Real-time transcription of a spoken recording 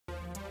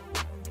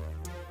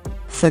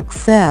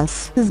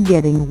Success is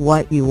getting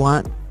what you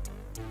want.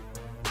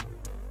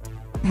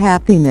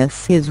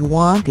 Happiness is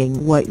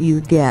wanting what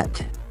you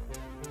get.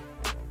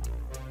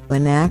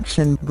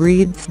 Inaction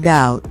breeds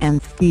doubt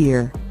and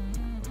fear.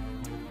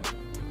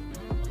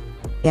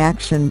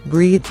 Action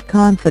breeds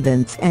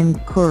confidence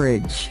and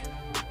courage.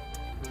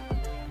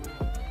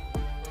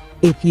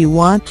 If you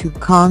want to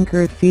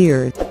conquer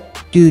fear,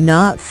 do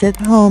not sit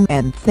home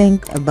and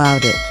think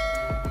about it.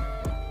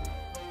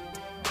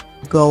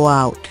 Go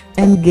out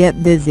and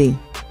get busy.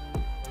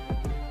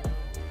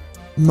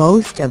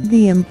 Most of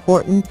the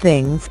important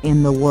things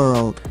in the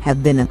world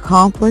have been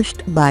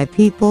accomplished by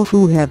people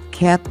who have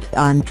kept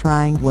on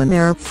trying when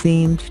there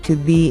seemed to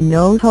be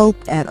no hope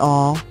at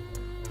all.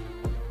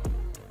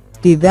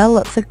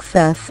 Develop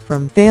success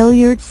from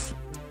failures.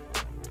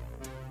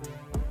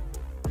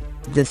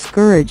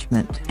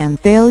 Discouragement and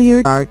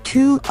failure are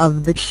two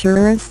of the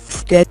surest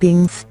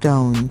stepping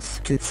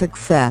stones to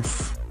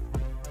success.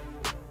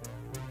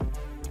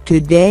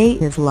 Today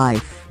is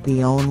life,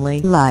 the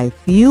only life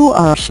you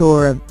are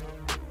sure of.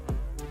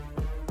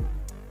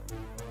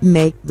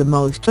 Make the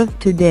most of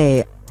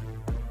today.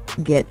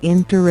 Get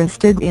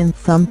interested in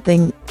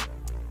something.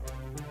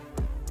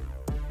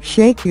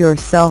 Shake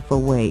yourself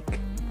awake.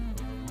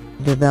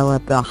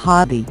 Develop a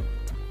hobby.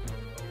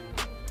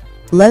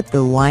 Let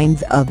the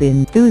winds of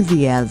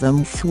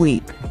enthusiasm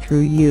sweep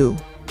through you.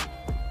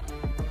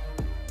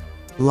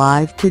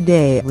 Live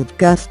today with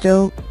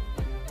gusto.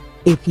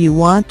 If you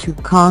want to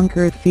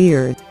conquer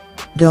fear,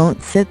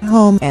 don't sit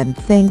home and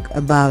think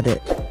about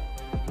it.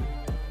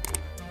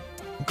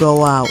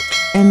 Go out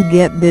and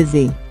get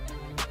busy.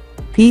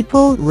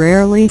 People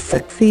rarely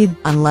succeed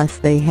unless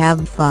they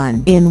have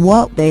fun in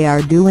what they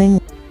are doing.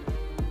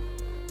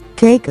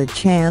 Take a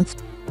chance.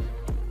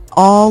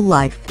 All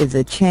life is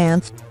a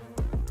chance.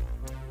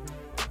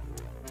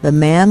 The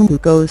man who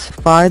goes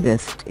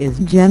farthest is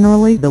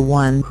generally the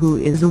one who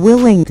is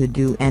willing to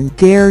do and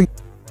dare.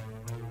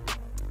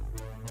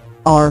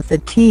 Our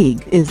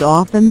fatigue is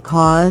often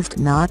caused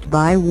not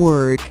by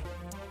work,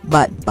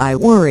 but by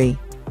worry,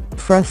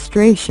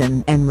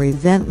 frustration and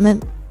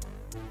resentment.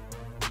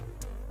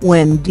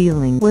 When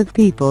dealing with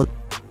people,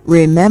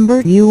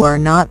 remember you are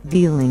not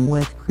dealing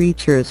with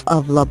creatures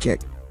of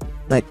logic,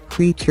 but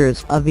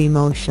creatures of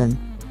emotion.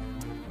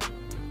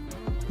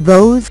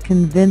 Those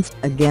convinced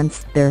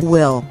against their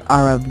will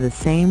are of the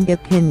same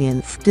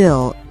opinion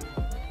still.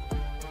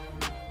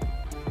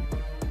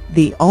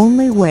 The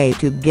only way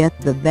to get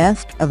the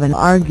best of an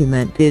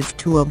argument is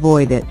to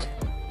avoid it.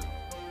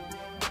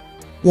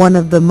 One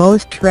of the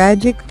most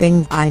tragic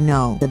things I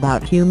know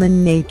about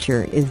human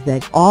nature is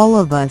that all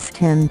of us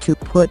tend to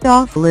put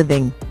off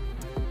living.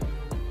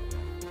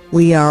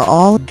 We are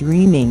all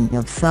dreaming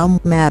of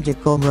some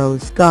magical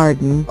rose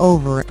garden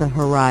over the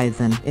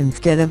horizon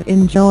instead of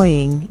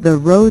enjoying the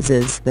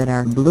roses that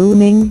are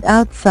blooming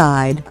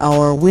outside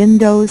our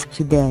windows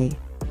today.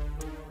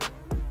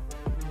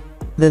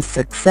 The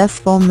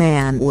successful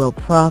man will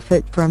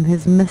profit from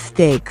his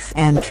mistakes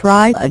and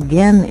try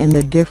again in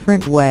a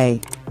different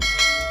way.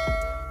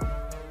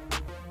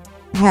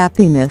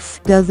 Happiness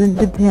doesn't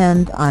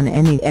depend on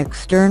any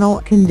external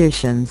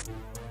conditions.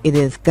 It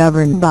is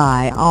governed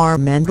by our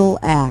mental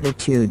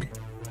attitude.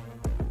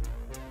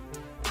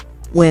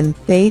 When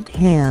fate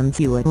hands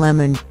you a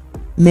lemon,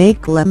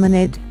 make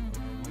lemonade.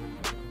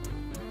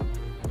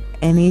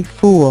 Any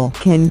fool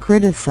can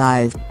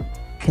criticize,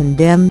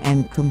 condemn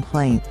and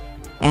complain,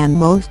 and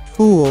most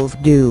fools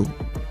do.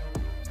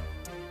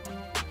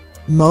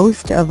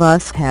 Most of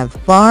us have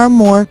far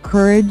more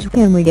courage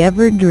than we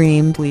ever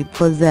dreamed we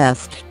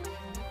possessed.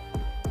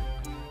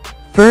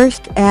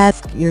 First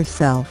ask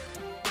yourself,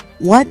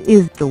 what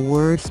is the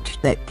worst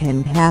that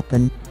can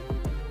happen?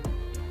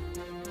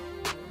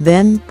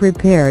 Then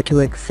prepare to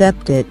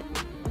accept it.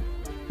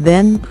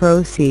 Then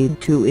proceed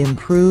to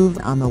improve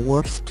on the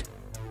worst.